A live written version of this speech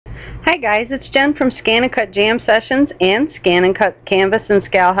Hi guys, it's Jen from ScanNCut Jam Sessions and ScanNCut Canvas and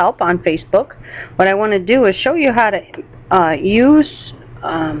Scal Help on Facebook. What I want to do is show you how to use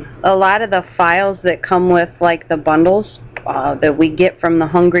a lot of the files that come with like the bundles that we get from the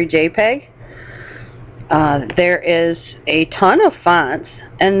Hungry JPEG. There is a ton of fonts,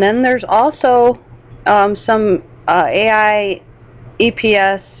 and then there's also some AI,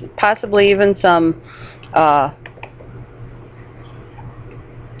 EPS, possibly even some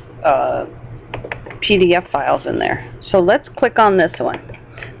PDF files in there. So let's click on this one.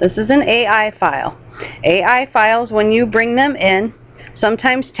 This is an AI file. AI files, when you bring them in,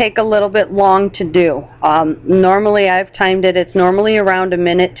 sometimes take a little bit long to do. Normally, I've timed it. It's normally around a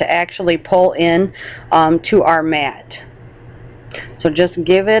minute to actually pull in to our mat. So just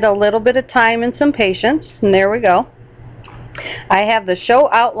give it a little bit of time and some patience, and there we go. I have the Show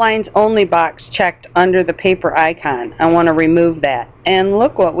Outlines Only box checked under the paper icon. I want to remove that. And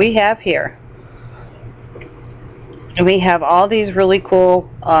look what we have here. We have all these really cool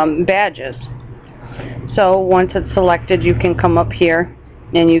badges. So once it's selected, you can come up here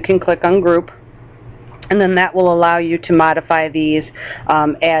and you can click Ungroup. And then that will allow you to modify these,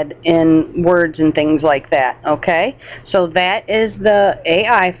 add in words and things like that. Okay? So that is the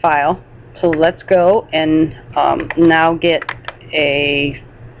AI file. So let's go and now get a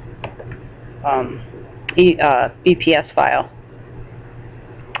EPS file.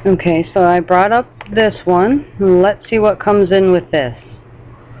 Okay, so I brought up this one. Let's see what comes in with this.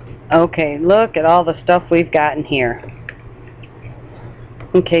 Okay, look at all the stuff we've got in here.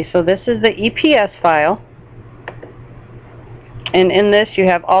 Okay, so this is the EPS file. And in this, you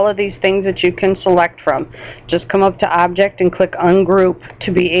have all of these things that you can select from. Just come up to Object and click Ungroup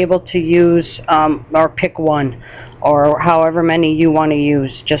to be able to use or pick one, or however many you want to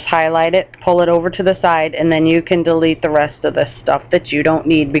use. Just highlight it, pull it over to the side, and then you can delete the rest of the stuff that you don't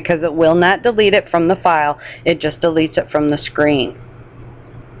need, because it will not delete it from the file. It just deletes it from the screen.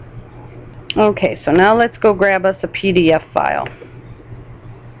 Okay, so now let's go grab us a PDF file.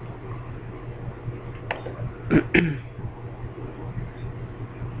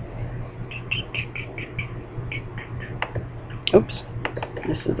 Oops,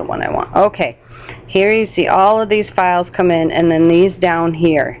 this is the one I want. Okay, here you see all of these files come in, and then these down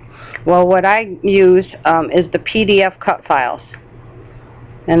here. Well, what I use is the PDF cut files.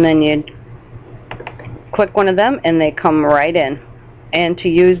 And then you click one of them, and they come right in. And to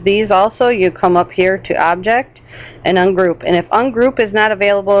use these also, you come up here to Object and Ungroup. And if Ungroup is not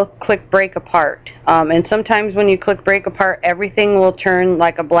available, click Break Apart. And sometimes when you click Break Apart, everything will turn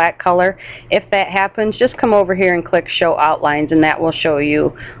like a black color. If that happens, just come over here and click Show Outlines, and that will show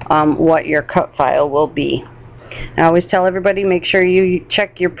you what your cut file will be. I always tell everybody, make sure you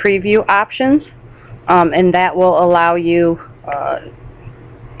check your preview options, and that will allow you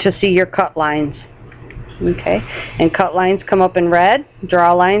to see your cut lines. Okay, and cut lines come up in red,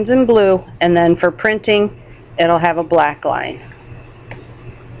 draw lines in blue, and then for printing, it'll have a black line.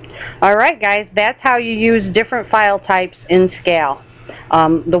 Alright guys, that's how you use different file types in SCAL.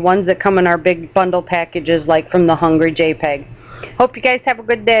 The ones that come in our big bundle packages like from the Hungry JPEG. Hope you guys have a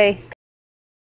good day.